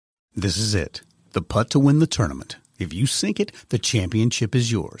This is it. The putt to win the tournament. If you sink it, the championship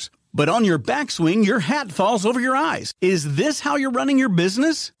is yours. But on your backswing, your hat falls over your eyes. Is this how you're running your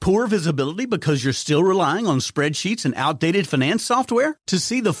business? Poor visibility because you're still relying on spreadsheets and outdated finance software? To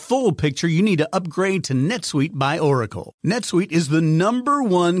see the full picture, you need to upgrade to NetSuite by Oracle. NetSuite is the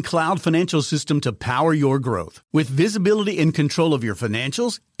 #1 cloud financial system to power your growth. With visibility and control of your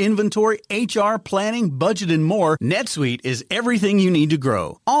financials, inventory, HR, planning, budget, and more, NetSuite is everything you need to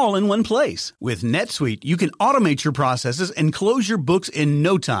grow, all in one place. With NetSuite, you can automate your processes and close your books in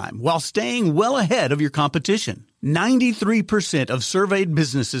no time while staying well ahead of your competition. 93% of surveyed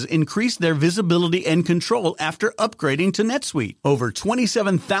businesses increased their visibility and control after upgrading to NetSuite. Over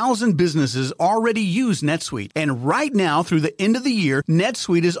 27,000 businesses already use NetSuite. And right now, through the end of the year,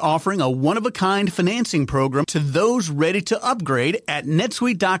 NetSuite is offering a one-of-a-kind financing program to those ready to upgrade at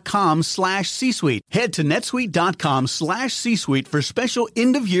netsuite.com/C-Suite. Head to netsuite.com/C-Suite for special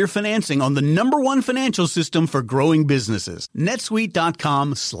end-of-year financing on the #1 financial system for growing businesses.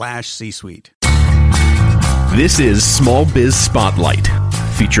 netsuite.com/C-Suite. This is Small Biz Spotlight,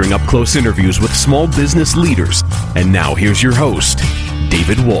 featuring up-close interviews with small business leaders. And now here's your host,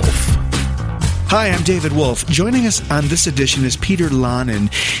 David Wolf. Hi, I'm David Wolf. Joining us on this edition is Peter Lonen.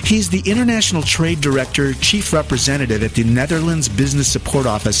 He's the International Trade Director, Chief Representative at the Netherlands Business Support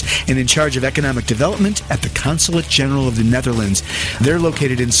Office and in charge of economic development at the Consulate General of the Netherlands. They're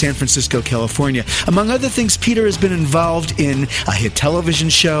located in San Francisco, California. Among other things, Peter has been involved in a hit television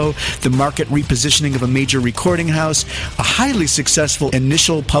show, the market repositioning of a major recording house, a highly successful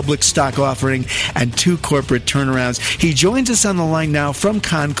initial public stock offering, and 2 corporate turnarounds. He joins us on the line now from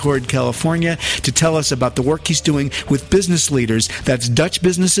Concord, California, to tell us about the work he's doing with business leaders, that's Dutch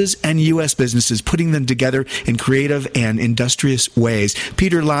businesses and U.S. businesses, putting them together in creative and industrious ways.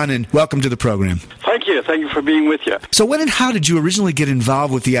 Peter Lonen, welcome to the program. Thank you. Thank you for being with you. So when and how did you originally get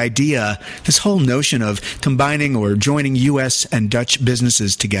involved with the idea, this whole notion of combining or joining U.S. and Dutch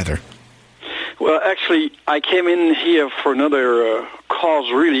businesses together? Well, actually, I came in here for another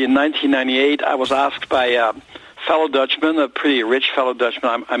cause, really. In 1998, I was asked by a fellow Dutchman, a pretty rich fellow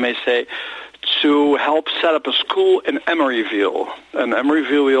Dutchman, I may say, to help set up a school in Emeryville. And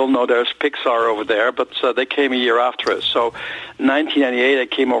Emeryville, we all know there's Pixar over there, but they came a year after us. So 1998, I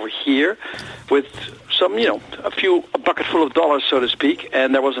came over here with some, a bucket full of dollars, so to speak,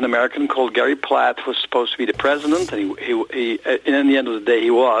 and there was an American called Gary Platt who was supposed to be the president, and he in the end of the day,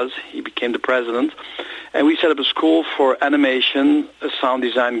 he became the president. And we set up a school for animation, sound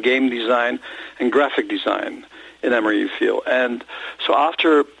design, game design, and graphic design in Emeryville. And so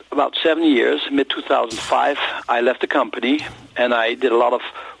after about 7 years, mid-2005, I left the company, and I did a lot of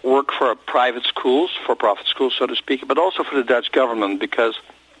work for private schools, for-profit schools, so to speak, but also for the Dutch government, because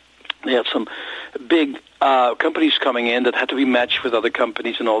they had some big companies coming in that had to be matched with other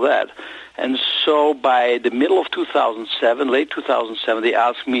companies and all that. And so by the middle of 2007, late 2007, they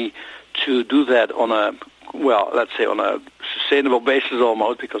asked me to do that on a sustainable basis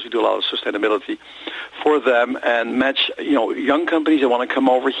almost, because we do a lot of sustainability for them, and match, young companies that want to come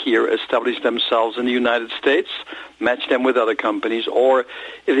over here, establish themselves in the United States, match them with other companies, or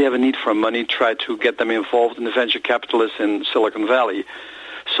if they have a need for money, try to get them involved in the venture capitalists in Silicon Valley.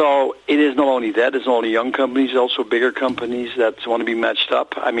 So it is not only that, it's not only young companies, also bigger companies that want to be matched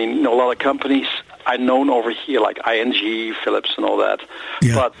up. I mean, a lot of companies are known over here, like ING, Philips, and all that.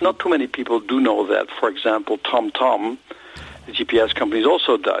 Yeah. But not too many people do know that. For example, TomTom, the GPS company, is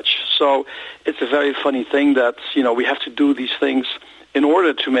also Dutch. So it's a very funny thing that, we have to do these things in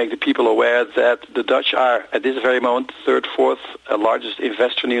order to make the people aware that the Dutch are, at this very moment, the third, fourth largest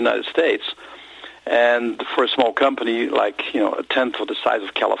investor in the United States. And for a small company, like, a tenth of the size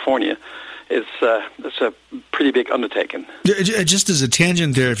of California, it's a pretty big undertaking. Just as a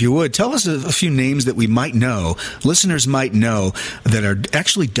tangent there, if you would, tell us a few names that we might know, listeners might know, that are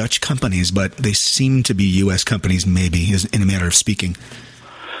actually Dutch companies, but they seem to be U.S. companies, maybe, in a matter of speaking.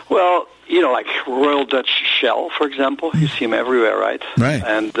 Well, like Royal Dutch Shell, for example. You see them everywhere, right? Right.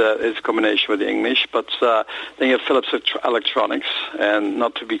 And it's a combination with the English. But then you have Philips Electronics, and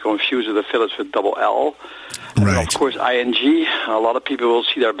not to be confused with the Philips with double L. Right. And of course, ING. A lot of people will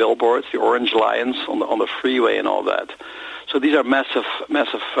see their billboards, the orange lions on the freeway and all that. So these are massive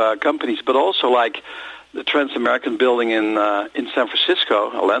companies, but also like the Trans-American building in San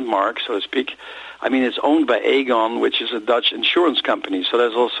Francisco, a landmark, so to speak. I mean, it's owned by Aegon, which is a Dutch insurance company. So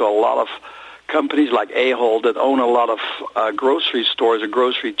there's also a lot of companies like Ahold that own a lot of grocery stores or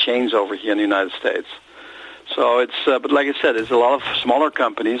grocery chains over here in the United States. So it's, but like I said, it's a lot of smaller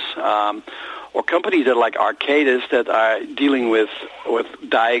companies, or companies that like Arcadis that are dealing with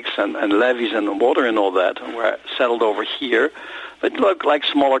dikes and levees and water and all that, and we're settled over here. But look, like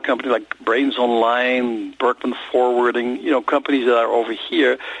smaller companies like Brains Online, Berkman Forwarding, companies that are over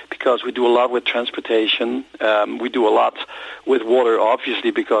here because we do a lot with transportation. We do a lot with water,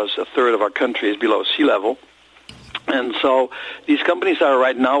 obviously, because a third of our country is below sea level. And so these companies are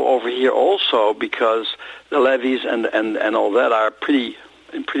right now over here also because the levees and all that are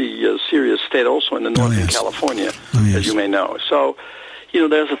in pretty serious state also in the northern California, as you may know. So,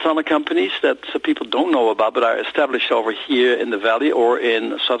 there's a ton of companies that people don't know about but are established over here in the Valley or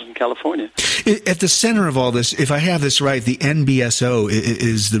in Southern California. At the center of all this, if I have this right, the NBSO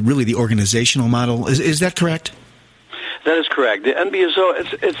is really the organizational model. Is that correct? That is correct. The NBSO,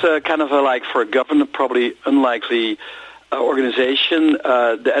 it's a kind of for a government, probably unlikely organization.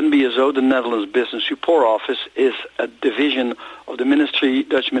 The NBSO, the Netherlands Business Support Office, is a division of the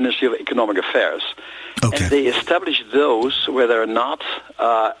Dutch Ministry of Economic Affairs. Okay. And they establish those where there are not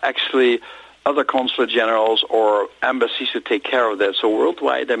actually other consulate generals or embassies to take care of that. So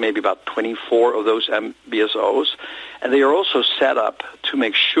worldwide, there may be about 24 of those MBSOs. And they are also set up to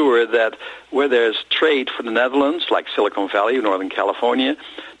make sure that where there's trade for the Netherlands, like Silicon Valley, Northern California,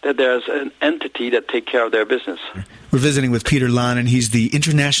 that there's an entity that takes care of their business. We're visiting with Peter Lanen. He's the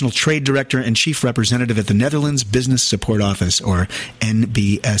International Trade Director and Chief Representative at the Netherlands Business Support Office, or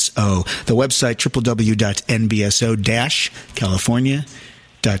NBSO. The website,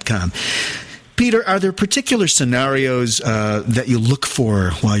 www.nbso-california.com. Peter, are there particular scenarios that you look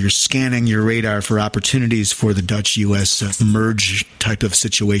for while you're scanning your radar for opportunities for the Dutch-U.S. merge type of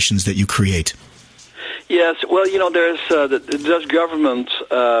situations that you create? Yes, well, there's the Dutch government,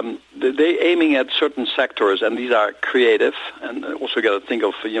 they aiming at certain sectors, and these are creative, and also got to think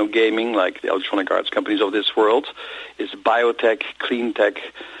of, gaming, like the Electronic Arts companies of this world. It's biotech, clean tech,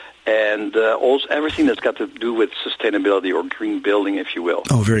 and also everything that's got to do with sustainability or green building, if you will.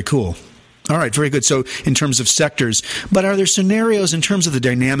 Oh, very cool. All right, very good. So in terms of sectors, but are there scenarios in terms of the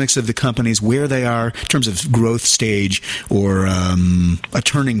dynamics of the companies, where they are in terms of growth stage or a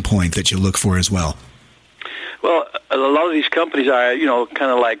turning point that you look for as well? Well, a lot of these companies are,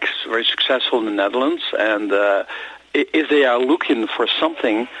 kind of like very successful in the Netherlands, and if they are looking for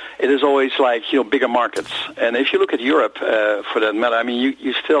something, it is always like, bigger markets. And if you look at Europe, for that matter, I mean,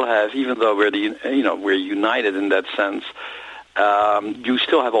 you still have, even though we're we're united in that sense, you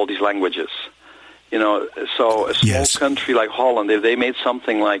still have all these languages. So a small country like Holland, if they made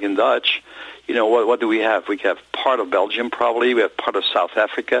something like in Dutch, what do we have? We have part of Belgium probably, we have part of South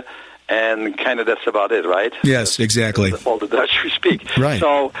Africa, and kind of that's about it, right? Yes, exactly. All the Dutch we speak. Right.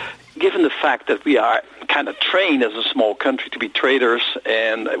 So given the fact that we are kind of trained as a small country to be traders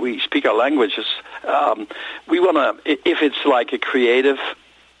and we speak our languages, we want to, if it's like a creative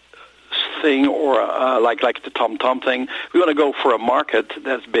thing or like the Tom thing, we want to go for a market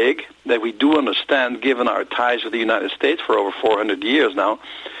that's big, that we do understand given our ties with the United States for over 400 years now.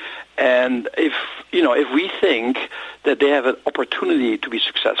 And if we think that they have an opportunity to be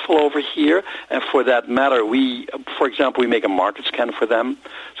successful over here, and for that matter, for example, we make a market scan for them.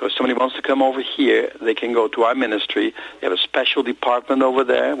 So if somebody wants to come over here, they can go to our ministry. They have a special department over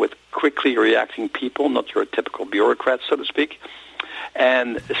there with quickly reacting people, not your typical bureaucrats, so to speak.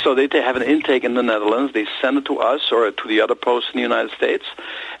 And so they have an intake in the Netherlands. They send it to us or to the other posts in the United States,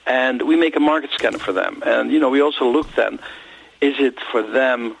 and we make a market scan for them. And, we also look then, is it for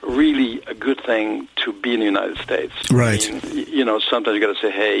them really a good thing to be in the United States? Right. I mean, sometimes you got to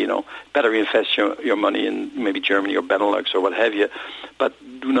say, hey, better invest your money in maybe Germany or Benelux or what have you, but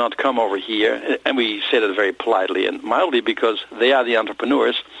do not come over here. And we say that very politely and mildly because they are the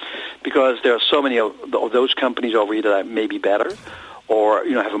entrepreneurs, because there are so many of those companies over here that are maybe better or,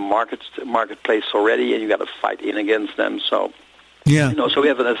 have a marketplace already and you got to fight in against them. So, so we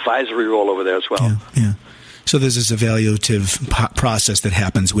have an advisory role over there as well. Yeah. So there's this evaluative process that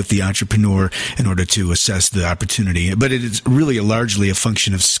happens with the entrepreneur in order to assess the opportunity. But it is really largely a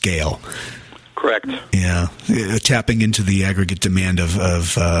function of scale. Correct. Yeah, tapping into the aggregate demand of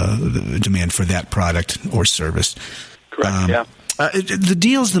the demand for that product or service. Correct, yeah. The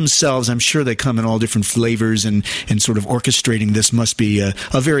deals themselves, I'm sure they come in all different flavors, and sort of orchestrating this must be a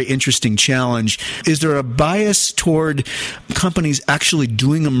very interesting challenge. Is there a bias toward companies actually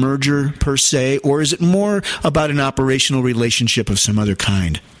doing a merger per se, or is it more about an operational relationship of some other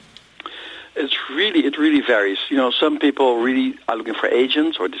kind? It really varies. Some people really are looking for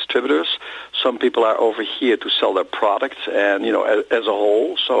agents or distributors. Some people are over here to sell their products and, as a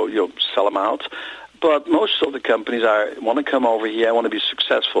whole, so, sell them out. But most of the companies want to come over here, I want to be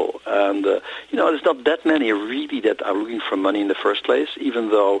successful. And, there's not that many really that are looking for money in the first place, even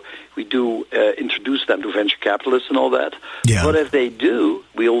though we do introduce them to venture capitalists and all that. Yeah. But if they do,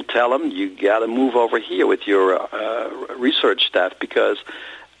 we'll tell them, you got to move over here with your research staff because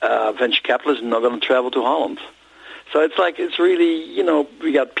venture capitalists are not going to travel to Holland. So it's really,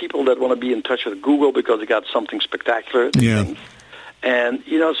 we got people that want to be in touch with Google because they got something spectacular. Yeah. And,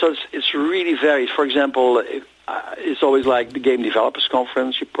 so it's really varies. For example, it's always like the Game Developers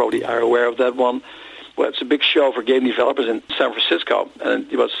Conference. You probably are aware of that one. Well, it's a big show for game developers in San Francisco,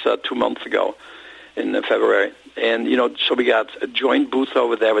 and it was 2 months ago in February. And, so we got a joint booth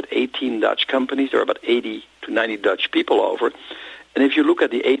over there with 18 Dutch companies. There are about 80 to 90 Dutch people over. And if you look at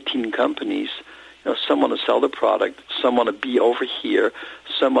the 18 companies, some want to sell the product, some want to be over here,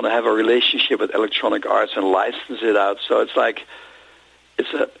 some want to have a relationship with Electronic Arts and license it out. So it's like,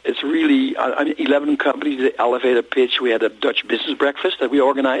 it's really 11 companies, the elevator pitch. We had a Dutch business breakfast that we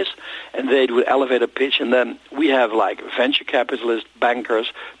organized, and they do an elevator pitch, and then we have like venture capitalists,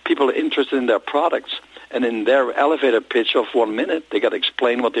 bankers, people interested in their products. And in their elevator pitch of 1 minute, they got to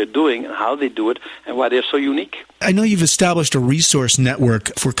explain what they're doing and how they do it and why they're so unique. I know you've established a resource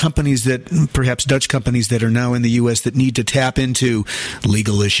network for companies that, perhaps Dutch companies that are now in the U.S. that need to tap into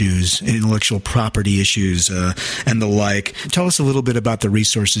legal issues, intellectual property issues, and the like. Tell us a little bit about the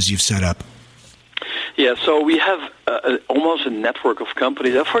resources you've set up. Yeah, so we have almost a network of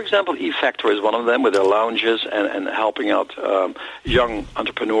companies. For example, eFactor is one of them with their lounges and helping out young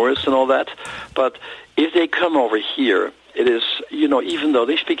entrepreneurs and all that. But if they come over here, it is, even though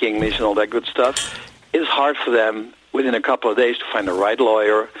they speak English and all that good stuff, it's hard for them within a couple of days to find the right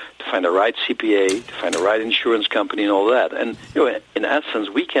lawyer, to find the right CPA, to find the right insurance company and all that. And, in essence,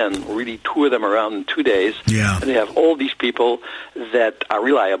 we can really tour them around in 2 days. Yeah. And they have all these people that are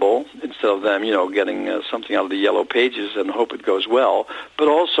reliable instead of them, getting something out of the yellow pages and hope it goes well. But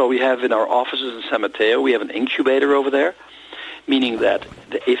also we have in our offices in San Mateo, we have an incubator over there, meaning that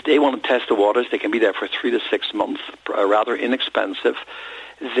if they want to test the waters, they can be there for 3 to 6 months, rather inexpensive.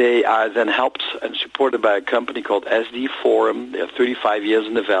 They are then helped and supported by a company called SD Forum. They have 35 years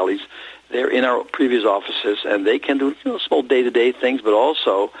in the valleys. They're in our previous offices, and they can do small day-to-day things, but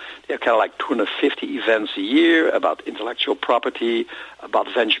also they have kind of like 250 events a year about intellectual property,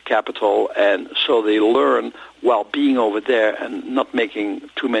 about venture capital, and so they learn while being over there and not making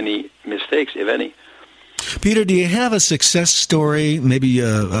too many mistakes, if any. Peter, do you have a success story, maybe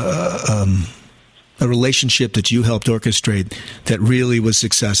a relationship that you helped orchestrate that really was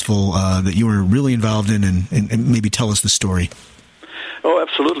successful, that you were really involved in, and maybe tell us the story? Oh,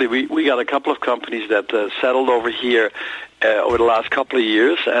 absolutely. We got a couple of companies that settled over here over the last couple of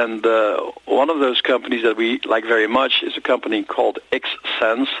years, and one of those companies that we like very much is a company called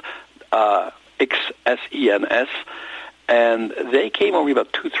Xsens, Xsens, and they came over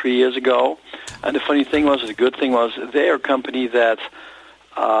about 2-3 years ago. And the funny thing was, the good thing was, they're a company that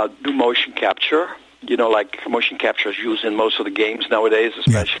do motion capture. Like motion capture is used in most of the games nowadays,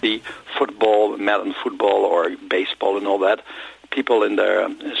 especially football, Madden football, or baseball and all that. People in their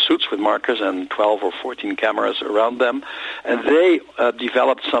suits with markers and 12 or 14 cameras around them. And they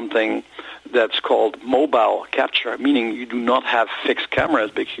developed something that's called mobile capture, meaning you do not have fixed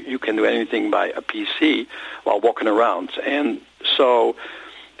cameras, but you can do anything by a PC while walking around. And so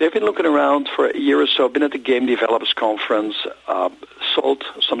they've been looking around for a year or so, been at the Game Developers Conference, sold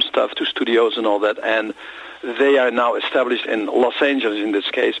some stuff to studios and all that, and they are now established in Los Angeles in this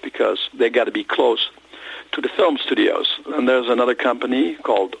case because they got to be close to the film studios. And there's another company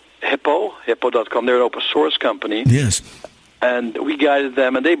called Hippo.com. They're an open source company. Yes. And we guided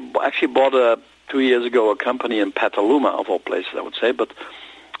them, and they actually bought 2 years ago a company in Petaluma, of all places, I would say, but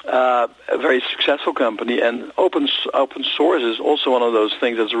a very successful company. And open source is also one of those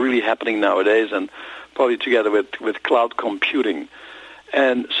things that's really happening nowadays, and probably together with cloud computing.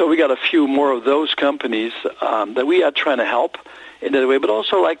 And so we got a few more of those companies that we are trying to help in that way, but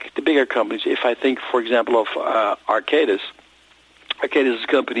also like the bigger companies. If I think, for example, of Arcadis. Arcadis is a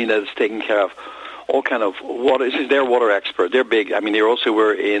company that is taking care of all kind of water. This is their water expert. They're big. I mean, they also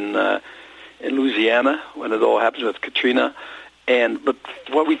were in Louisiana when it all happened with Katrina. But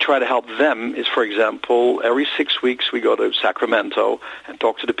what we try to help them is, for example, every 6 weeks we go to Sacramento and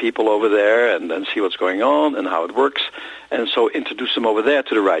talk to the people over there and then see what's going on and how it works, and so introduce them over there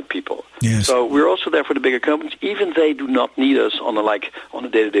to the right people. Yes. So we're also there for the bigger companies. Even they do not need us on a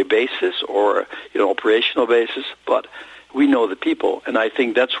day-to-day basis or operational basis, but we know the people, and I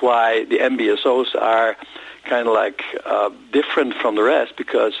think that's why the MBSOs are kind of like different from the rest,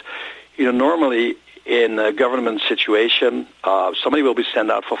 because normally in a government situation, somebody will be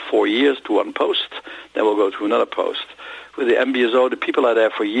sent out for 4 years to one post, then we'll go to another post. With the MBSO, the people are there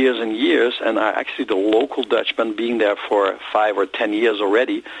for years and years, and are actually the local Dutchmen being there for 5 or 10 years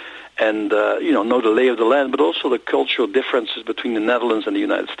already, and know the lay of the land, but also the cultural differences between the Netherlands and the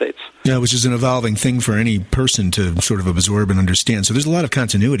United States. Yeah, which is an evolving thing for any person to sort of absorb and understand. So there's a lot of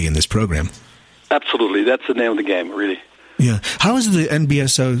continuity in this program. Absolutely. That's the name of the game, really. Yeah. How is the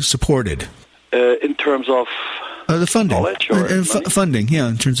NBSO supported? In terms of... the funding. Knowledge or funding, yeah,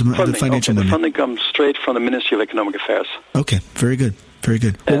 in terms of the financial money. The funding comes straight from the Ministry of Economic Affairs. Okay, very good, very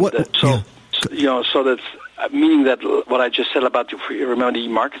good. Well, so that's meaning that what I just said about, if you remember the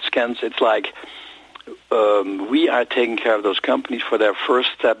market scans, it's like we are taking care of those companies for their first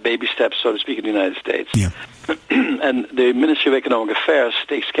step, baby steps, so to speak, in the United States. Yeah. And the Ministry of Economic Affairs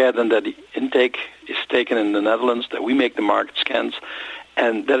takes care then that the intake is taken in the Netherlands, that we make the market scans,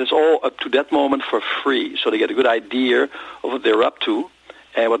 and that is all up to that moment for free. So they get a good idea of what they're up to,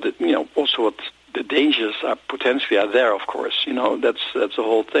 and what also what the dangers are potentially are there. Of course, that's the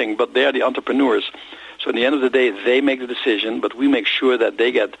whole thing. But they are the entrepreneurs. So at the end of the day, they make the decision, but we make sure that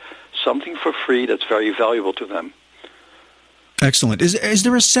they get something for free that's very valuable to them. Excellent. Is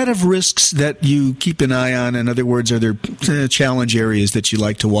there a set of risks that you keep an eye on? In other words, are there challenge areas that you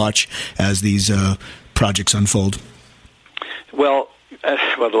like to watch as these projects unfold? Well,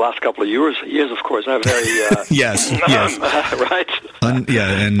 the last couple of years, of course, are very... yes. Right?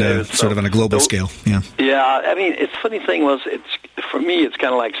 Sort of on a global scale, yeah. Yeah, I mean, it's funny thing was, for me, it's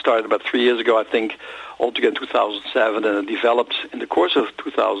kind of like started about 3 years ago, I think, altogether in 2007, and it developed in the course of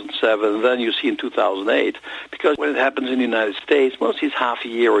 2007, and then you see in 2008, because when it happens in the United States, mostly it's half a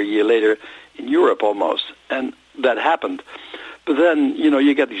year or a year later in Europe almost, and that happened. But then,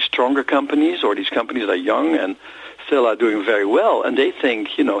 you get these stronger companies, or these companies that are young and still are doing very well, and they think,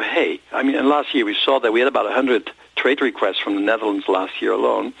 hey, I mean, and last year we saw that we had about 100 trade requests from the Netherlands last year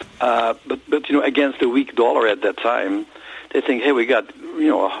alone, but against the weak dollar at that time, they think, hey, we got, a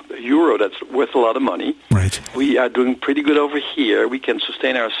euro that's worth a lot of money. Right. We are doing pretty good over here. We can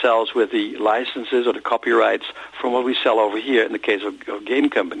sustain ourselves with the licenses or the copyrights from what we sell over here in the case of game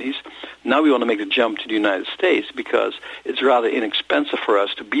companies. Now we want to make the jump to the United States because it's rather inexpensive for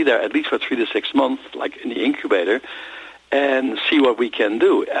us to be there at least for 3 to 6 months, like in the incubator, and see what we can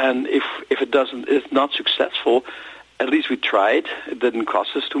do. And if it's not successful, at least we tried. It didn't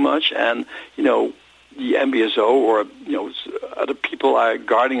cost us too much, and the MBSO or other people are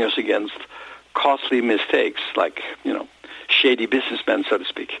guarding us against costly mistakes, like shady businessmen, so to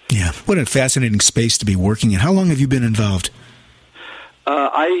speak. Yeah, what a fascinating space to be working in. How long have you been involved?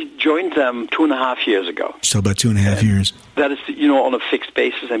 I joined them 2.5 years ago. So about 2.5 years. That is, on a fixed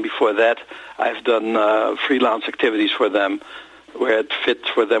basis, and before that, I've done freelance activities for them, where it fit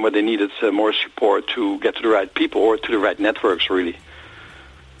for them, where they needed more support to get to the right people or to the right networks, really.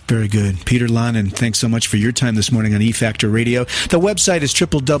 Very good. Peter Lanen, thanks so much for your time this morning on eFactor Radio. The website is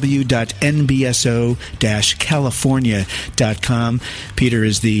www.nbso-california.com. Peter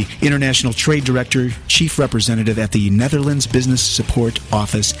is the International Trade Director, Chief Representative at the Netherlands Business Support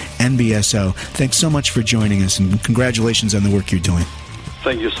Office, NBSO. Thanks so much for joining us, and congratulations on the work you're doing.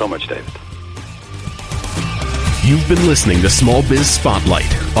 Thank you so much, David. You've been listening to Small Biz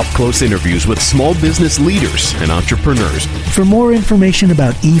Spotlight, up-close interviews with small business leaders and entrepreneurs. For more information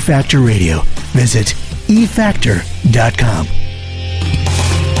about eFactor Radio, visit efactor.com.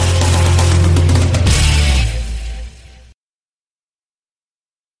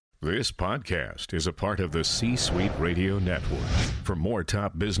 This podcast is a part of the C-Suite Radio Network. For more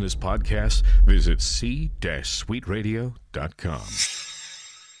top business podcasts, visit c-suiteradio.com.